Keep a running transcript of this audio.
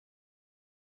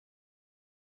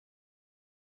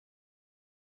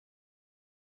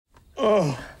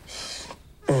Oh.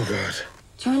 Oh, God.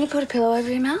 Do you want me to put a pillow over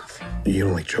your mouth? You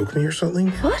don't, like, choke me or something?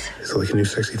 What? Is it, like, a new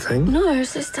sexy thing? No,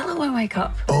 so Stella won't wake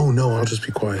up. Oh, no, I'll just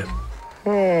be quiet.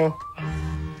 Oh.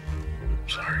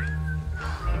 Sorry.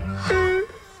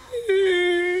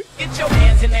 Get your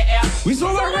hands in the air. We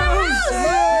sold our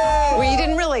house! We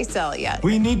didn't really sell it yet.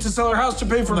 We need to sell our house to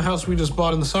pay for the house we just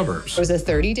bought in the suburbs. There's a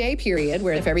 30-day period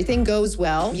where if everything goes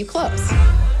well, you close.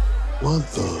 What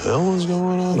the hell is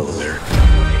going on over there?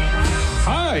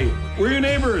 Hi, we're your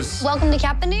neighbors. Welcome to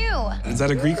Kappa Nu. Is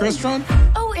that a Greek restaurant?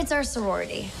 Oh, it's our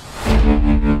sorority.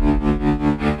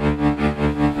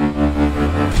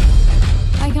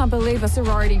 I can't believe a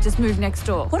sorority just moved next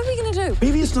door. What are we gonna do?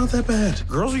 Maybe it's not that bad.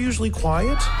 Girls are usually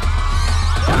quiet.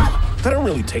 They don't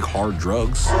really take hard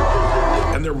drugs.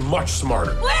 And they're much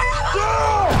smarter.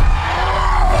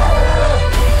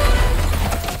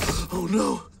 Oh,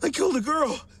 no. I killed a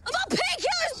girl. I'm on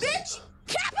painkillers, bitch!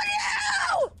 Kappa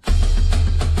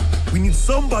Nu! We need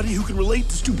somebody who can relate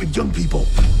to stupid young people.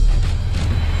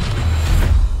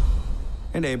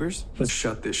 Hey, neighbors, let's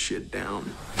shut this shit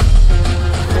down.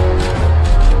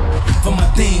 For my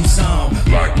theme song,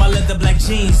 my leather black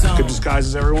jeans on. Good disguise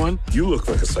as everyone. You look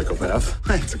like a psychopath.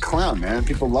 It's a clown, man.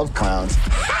 People love clowns.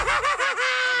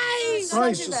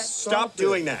 Christ, just stop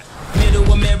doing that. Middle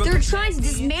America. They're trying to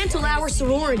dismantle our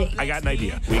sorority. I got an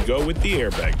idea. We go with the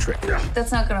airbag trick.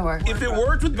 That's not gonna work. If it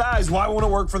worked with guys, why won't it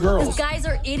work for girls? Those guys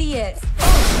are idiots.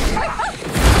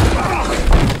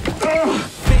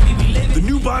 The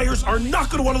new buyers are not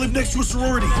going to want to live next to a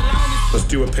sorority. Let's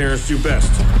do what parents do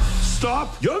best.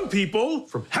 Stop young people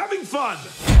from having fun.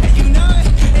 And you know it,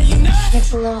 and you know it.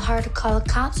 It's a little hard to call the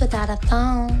cops without a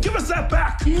phone. Give us that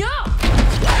back. No!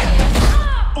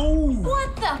 Oh.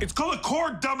 What the? It's called a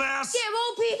cord, dumbass. Give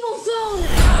old people phone!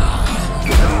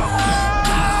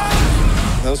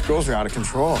 Those girls are out of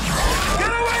control.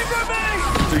 Get away from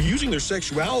me! They're using their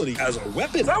sexuality as a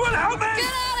weapon. Someone help me! Get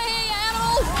out of here, you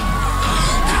animals!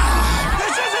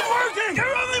 This isn't working!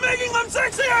 You're only making them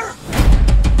sexier!